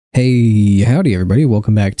Hey, howdy everybody,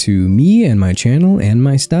 welcome back to me and my channel and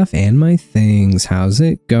my stuff and my things. How's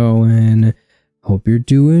it going? Hope you're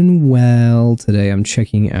doing well. Today I'm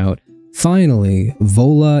checking out, finally,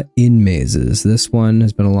 Vola Inmazes. This one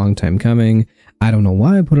has been a long time coming. I don't know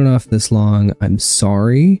why I put it off this long. I'm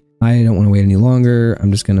sorry. I don't want to wait any longer.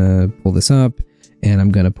 I'm just gonna pull this up and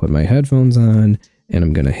I'm gonna put my headphones on and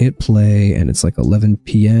I'm gonna hit play and it's like 11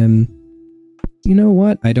 p.m. You know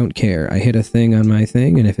what? I don't care. I hit a thing on my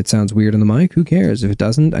thing, and if it sounds weird on the mic, who cares? If it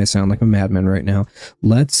doesn't, I sound like a madman right now.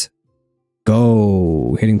 Let's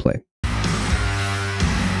go. Hitting play.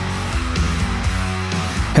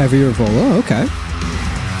 Heavier Vola, okay.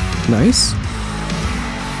 Nice.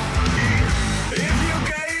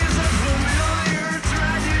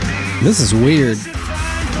 This is weird.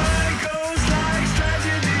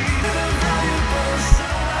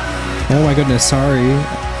 Oh my goodness, sorry.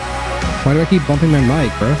 Why do I keep bumping my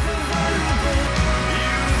mic, bro?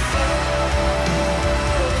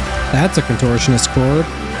 That's a contortionist chord.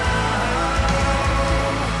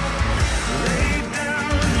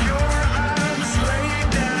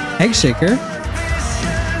 Egg shaker?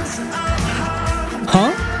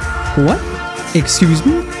 Huh? What? Excuse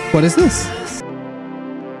me? What is this?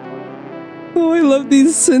 Oh, I love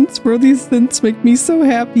these synths, bro. These synths make me so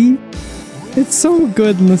happy. It's so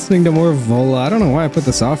good listening to more Vola. I don't know why I put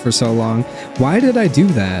this off for so long. Why did I do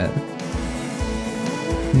that?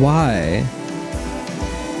 Why?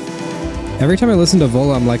 Every time I listen to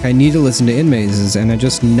Vola, I'm like, I need to listen to Inmazes, and I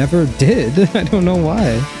just never did. I don't know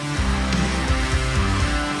why.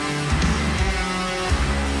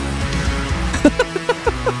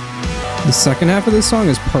 The second half of this song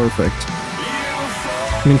is perfect.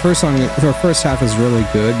 I mean, first half is really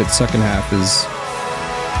good, but second half is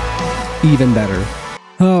even better.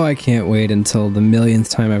 Oh, I can't wait until the millionth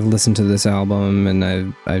time I've listened to this album, and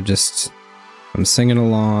I'm singing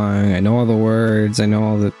along. I know all the words. I know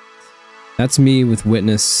all the. That's me with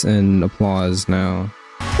witness and applause now.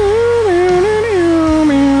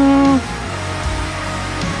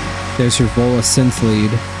 There's your Vola synth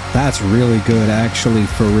lead. That's really good, actually,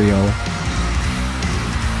 for real.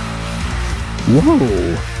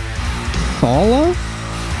 Whoa! Vola?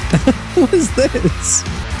 What is this?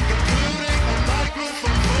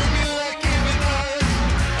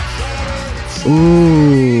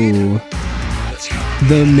 Ooh.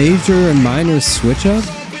 The major and minor switch up?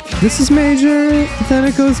 This is major, then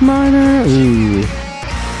it goes minor. Ooh.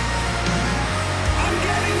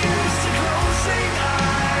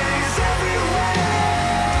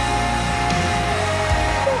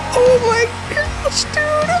 Oh my gosh,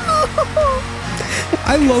 dude!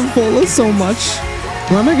 I love Vola so much.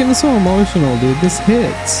 Why am I getting so emotional, dude? This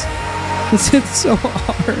hits. This hits so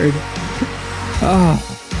hard.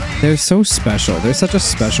 Ah. They're so special. They're such a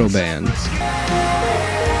special band.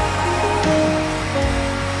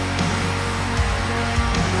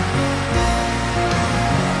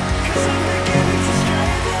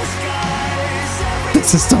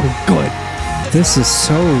 This is so good. This is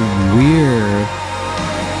so weird.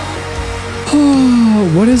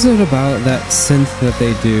 Oh, what is it about that synth that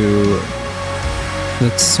they do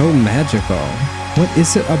that's so magical? What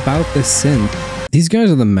is it about the synth? These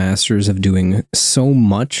guys are the masters of doing so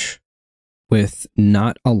much with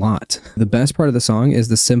not a lot. The best part of the song is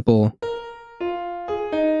the simple.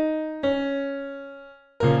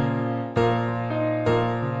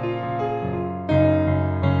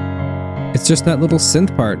 It's just that little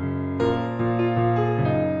synth part.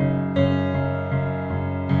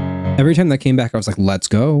 Every time that came back, I was like, let's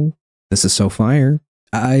go. This is so fire.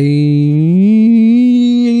 I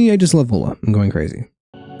just love Vola. I'm going crazy.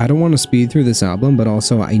 I don't want to speed through this album, but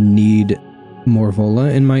also I need more Vola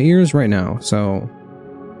in my ears right now, so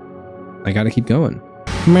I gotta keep going.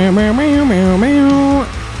 Meow, meow, meow, meow, meow.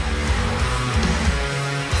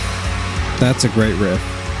 That's a great riff.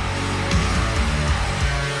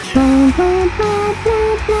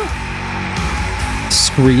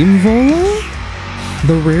 Scream Vola?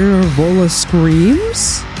 The rare Vola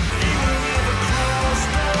screams?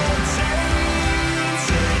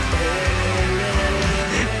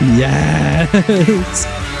 Yes!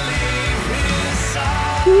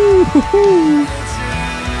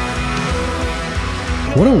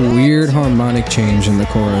 What a weird harmonic change in the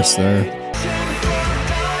chorus there.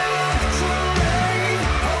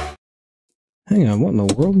 Hang on, what in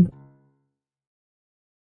the world?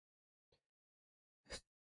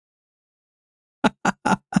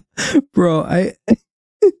 Bro,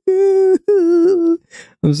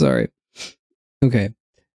 I'm sorry. Okay.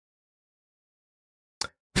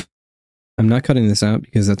 I'm not cutting this out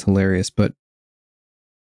because that's hilarious, but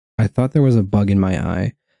I thought there was a bug in my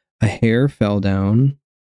eye. A hair fell down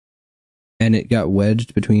and it got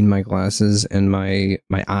wedged between my glasses and my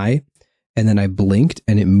eye. And then I blinked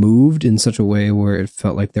and it moved in such a way where it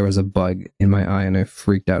felt like there was a bug in my eye, and I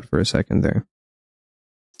freaked out for a second there.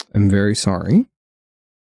 I'm very sorry,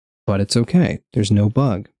 but it's okay. There's no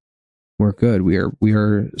bug. We're good. We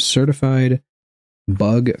are certified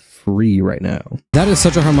bug free right now. That is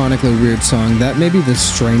such a harmonically weird song. That may be the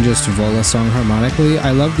strangest Vola song harmonically.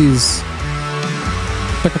 I love these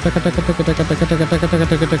like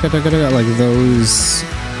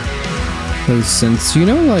those synths, you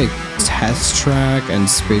know, like Test Track and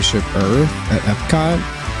Spaceship Earth at Epcot.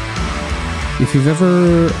 If you've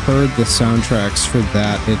ever heard the soundtracks for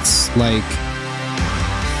that, it's like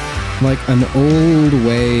an old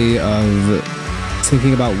way of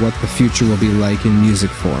thinking about what the future will be like in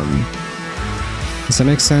music form. Does that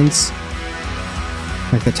make sense?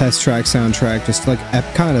 Like the Test Track soundtrack, just like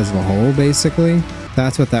Epcot as a whole, basically.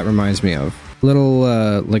 That's what that reminds me of. Little,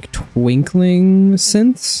 like twinkling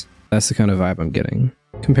synths. That's the kind of vibe I'm getting.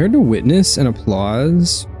 Compared to Witness and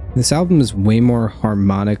Applause, this album is way more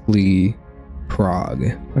harmonically prog.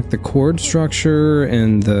 Like the chord structure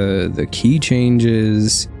and the key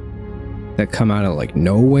changes that come out of like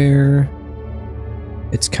nowhere.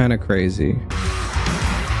 It's kind of crazy.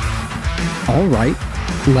 All right,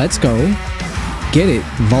 let's go. Get it,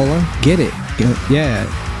 Vola, get it. Yeah,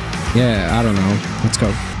 I don't know. Let's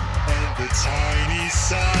go.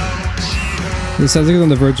 It sounds like he's on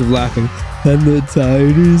the verge of laughing. And the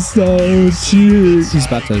tiny sound she... He's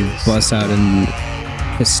about to bust out in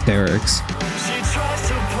hysterics.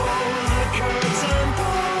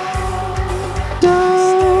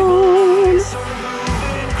 Down,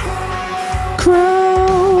 crown.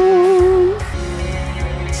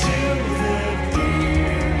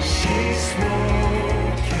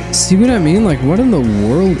 See what I mean? Like, what in the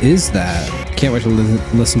world is that? Can't wait to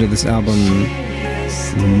listen to this album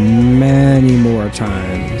many more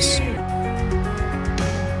times.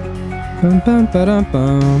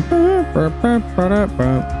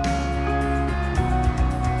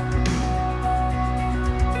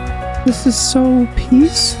 This is so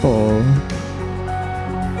peaceful.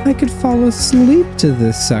 I could fall asleep to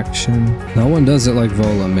this section. No one does it like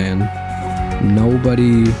Vola, man.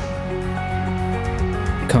 Nobody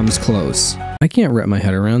comes close. I can't wrap my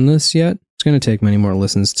head around this yet. It's going to take many more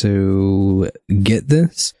listens to get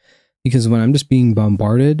this, because when I'm just being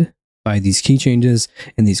bombarded by these key changes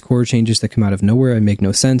and these chord changes that come out of nowhere and make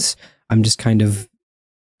no sense, I'm just kind of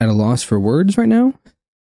at a loss for words right now.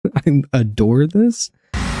 I adore this.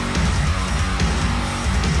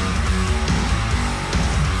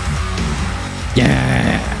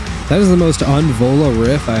 Yeah! That is the most un-Vola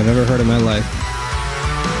riff I've ever heard in my life.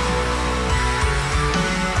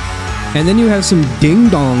 And then you have some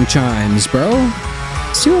ding-dong chimes, bro.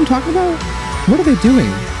 See what I'm talking about? What are they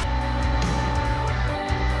doing?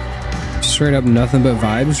 Straight up nothing but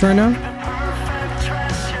vibes right now?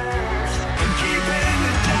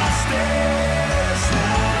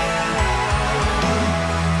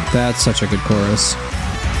 That's such a good chorus.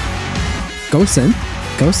 Go Sin.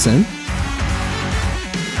 Go Sin.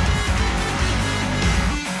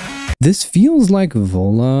 This feels like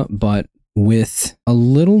Vola, but with a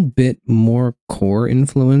little bit more core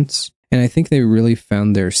influence. And I think they really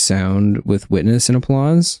found their sound with Witness and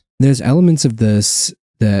Applause. There's elements of this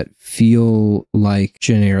that feel like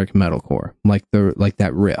generic metalcore, like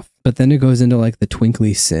that riff. But then it goes into like the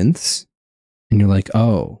twinkly synths, and you're like,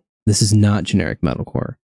 oh, this is not generic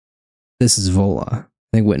metalcore. This is Vola.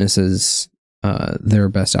 I think Witness is their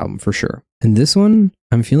best album for sure. And this one,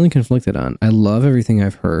 I'm feeling conflicted on. I love everything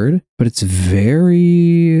I've heard, but it's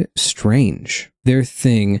very strange. Their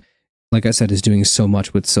thing, like I said, is doing so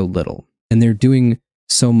much with so little. And they're doing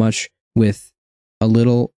so much with a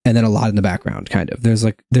little and then a lot in the background, kind of.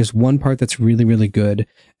 There's one part that's really, really good,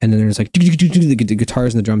 and then there's like the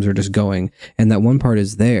guitars and the drums are just going, and that one part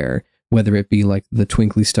is there, whether it be like the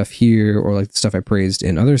twinkly stuff here or like the stuff I praised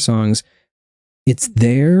in other songs. It's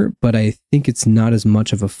there, but I think it's not as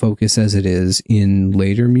much of a focus as it is in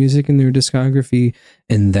later music in their discography,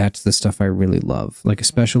 and that's the stuff I really love. Like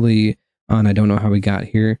especially on I Don't Know How We Got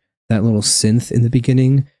Here, that little synth in the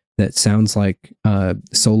beginning that sounds like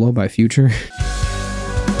Solo by Future.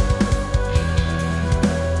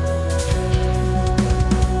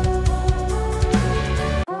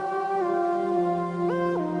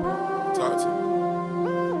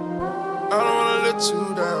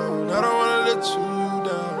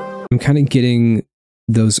 I'm kind of getting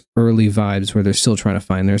those early vibes where they're still trying to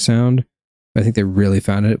find their sound. I think they really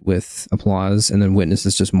found it with Applause, and then Witness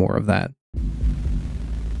is just more of that.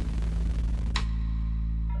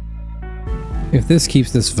 If this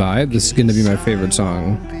keeps this vibe, this is going to be my favorite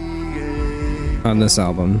song. on this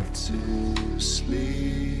album. This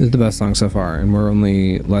is the best song so far, and we're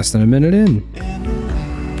only less than a minute in.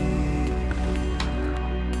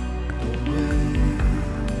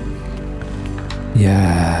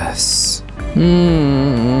 Yes. This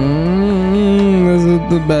is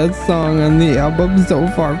the best song on the album so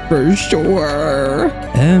far for sure.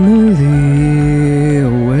 Emily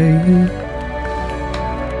away.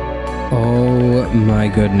 Oh my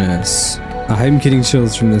goodness. I'm getting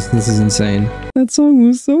chills from this. This is insane. That song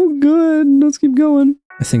was so good. Let's keep going.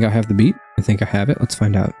 I think I have the beat. I think I have it. Let's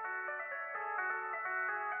find out.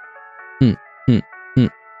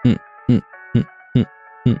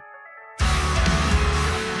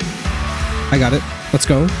 I got it. Let's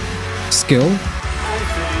go. Skill.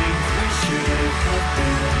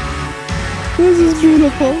 This is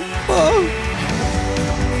beautiful. Oh.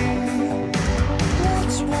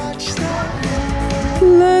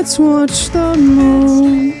 Let's watch the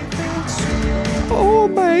moon. Oh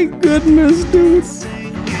my goodness, dude.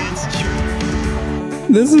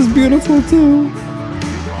 This is beautiful too.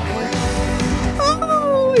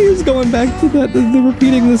 Oh, he's going back to that. They're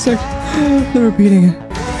repeating the section. They're repeating it.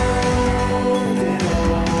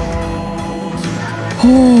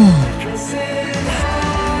 Oh.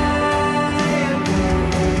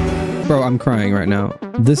 Bro, I'm crying right now.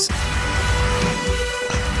 This...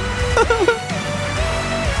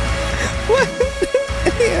 What?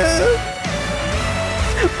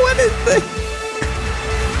 What is this?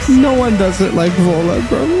 No one does it like Vola,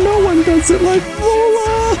 bro. No one does it like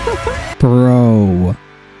Vola.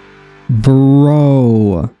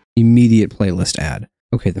 Bro. Immediate playlist ad.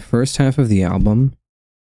 Okay, the first half of the album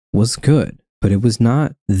was good, but it was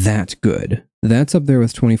not that good. That's up there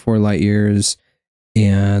with 24 Light Years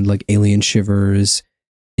and like Alien Shivers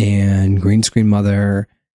and Green Screen Mother,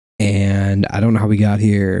 and I don't know how we got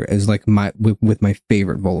here as like with my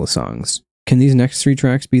favorite Vola songs. Can these next 3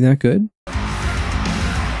 tracks be that good?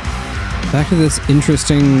 Back to this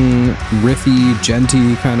interesting, riffy,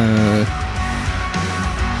 genty kind of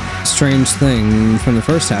strange thing from the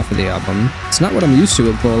first half of the album. It's not what I'm used to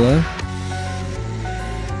with Vola.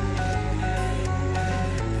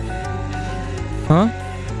 Huh?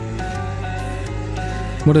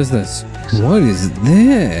 What is this? What is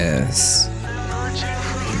this?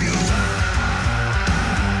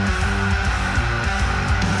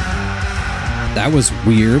 That was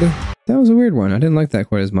weird. That was a weird one. I didn't like that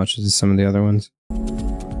quite as much as some of the other ones.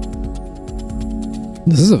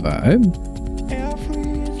 This is a vibe.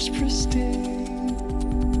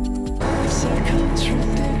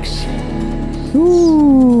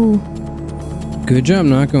 Ooh. Good job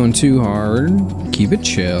not going too hard. Keep it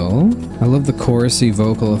chill. I love the chorusy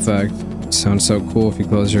vocal effect. Sounds so cool if you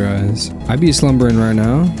close your eyes. I'd be slumbering right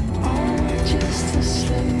now.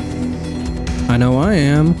 I know I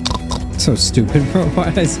am. So stupid, bro.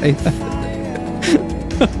 Why'd I say that?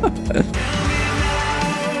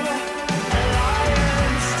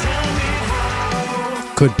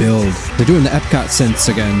 Good build. They're doing the Epcot synths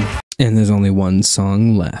again. And there's only one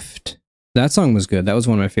song left. That song was good. That was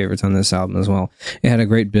one of my favorites on this album as well. It had a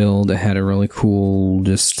great build. It had a really cool,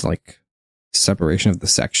 just like separation of the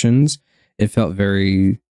sections. It felt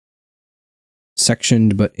very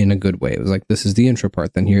sectioned, but in a good way. It was like, this is the intro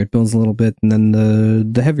part, then here it builds a little bit, and then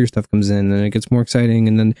the heavier stuff comes in, and it gets more exciting,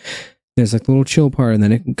 and then there's like a little chill part, and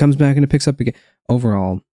then it comes back and it picks up again.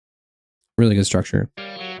 Overall, really good structure.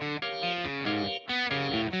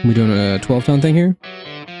 We doing a 12-tone thing here?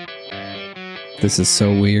 This is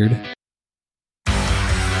so weird.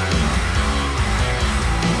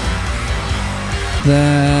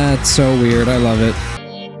 That's so weird. I love it.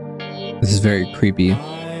 This is very creepy.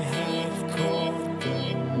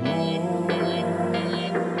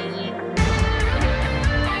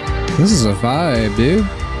 This is a vibe, dude.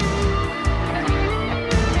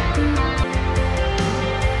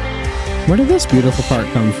 Where did this beautiful part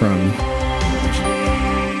come from?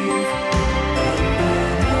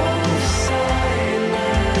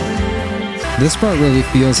 This part really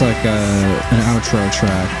feels like an outro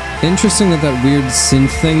track. Interesting that that weird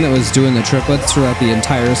synth thing that was doing the triplets throughout the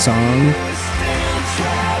entire song.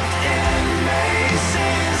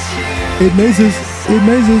 Inmazes.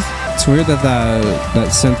 It's weird that that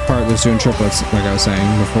synth part was doing triplets, like I was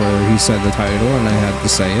saying before he said the title, and I had to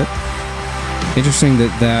say it. Interesting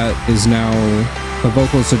that that is now the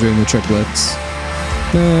vocals are doing the triplets.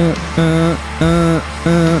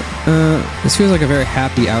 This feels like a very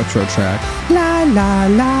happy outro track. La la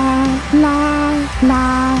la la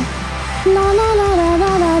la la la la la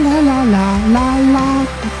la la la la la la.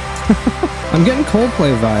 I'm getting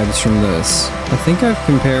Coldplay vibes from this. I think I've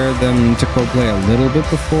compared them to Coldplay a little bit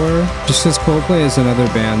before, just because Coldplay is another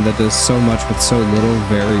band that does so much with so little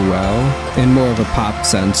very well, in more of a pop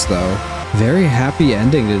sense though. Very happy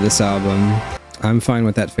ending to this album. I'm fine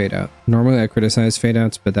with that fade out. Normally I criticize fade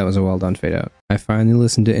outs, but that was a well done fade out. I finally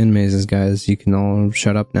listened to Inmazes, guys. You can all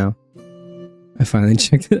shut up now. I finally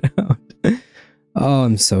checked it out. Oh,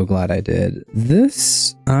 I'm so glad I did.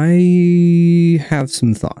 This, I have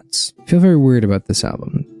some thoughts. I feel very weird about this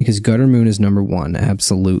album because Gutter Moon is #1,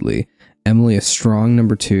 absolutely. Emily a strong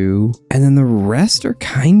 #2, and then the rest are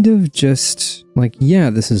kind of just like, yeah,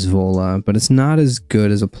 this is Vola, but it's not as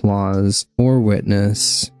good as Applause or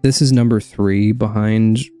Witness. This is #3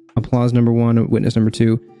 behind Applause #1, Witness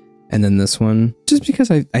 #2. And then this one, just because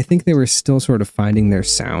I think they were still sort of finding their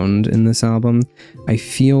sound in this album. I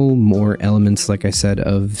feel more elements, like I said,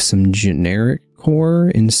 of some generic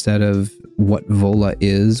core instead of what Vola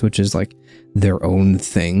is, which is like their own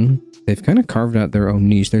thing. They've kind of carved out their own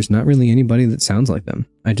niche. There's not really anybody that sounds like them.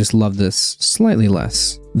 I just love this slightly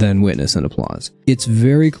less than Witness and Applause. It's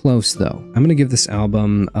very close though. I'm gonna give this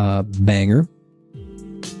album a banger.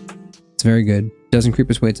 It's very good. Doesn't creep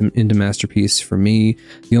its way into masterpiece for me.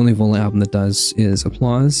 The only Vola album that does is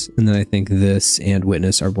Applause, and then I think this and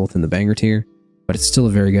Witness are both in the banger tier, but it's still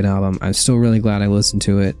a very good album. I'm still really glad I listened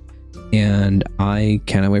to it, and I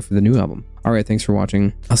cannot wait for the new album. Alright, thanks for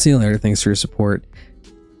watching. I'll see you later. Thanks for your support.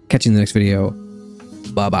 Catch you in the next video.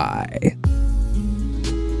 Bye-bye.